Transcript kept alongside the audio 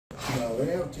No,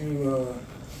 they have to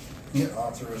get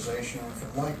authorization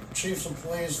from, like chiefs of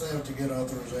police, they have to get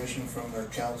authorization from their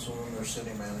council and their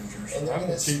city managers. And they're going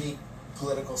to speak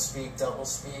political speak, double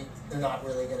speak. They're not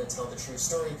really going to tell the true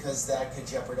story because that could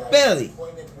jeopardize the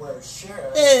employment where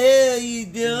sheriff. The hell you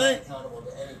doing? Not accountable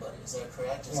to anybody. Is that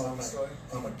correct? Is that the story?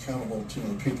 I'm accountable to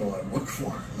the people I work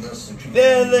for. And that's the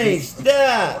Billy,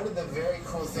 stop! One of the very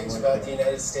cool things about the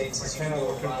United States is you can do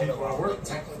a ride along. Like,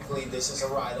 technically, this is a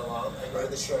ride along. I go to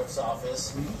the sheriff's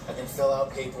office. I can fill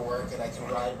out paperwork and I can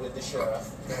ride with the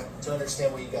sheriff to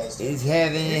understand what you guys do. He's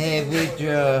having a heavy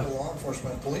withdrawal. Law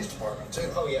enforcement, police department too.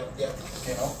 Oh yeah, yeah.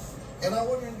 You know, and I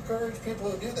wouldn't encourage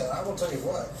people to do that. I will tell you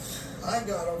what, I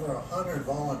got over 100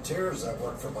 volunteers that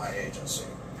work for my agency.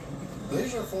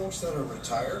 These are folks that are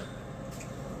retired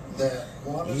that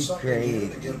wanted something new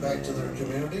to give back to their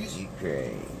communities. You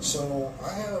crazy. So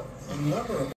I have a number of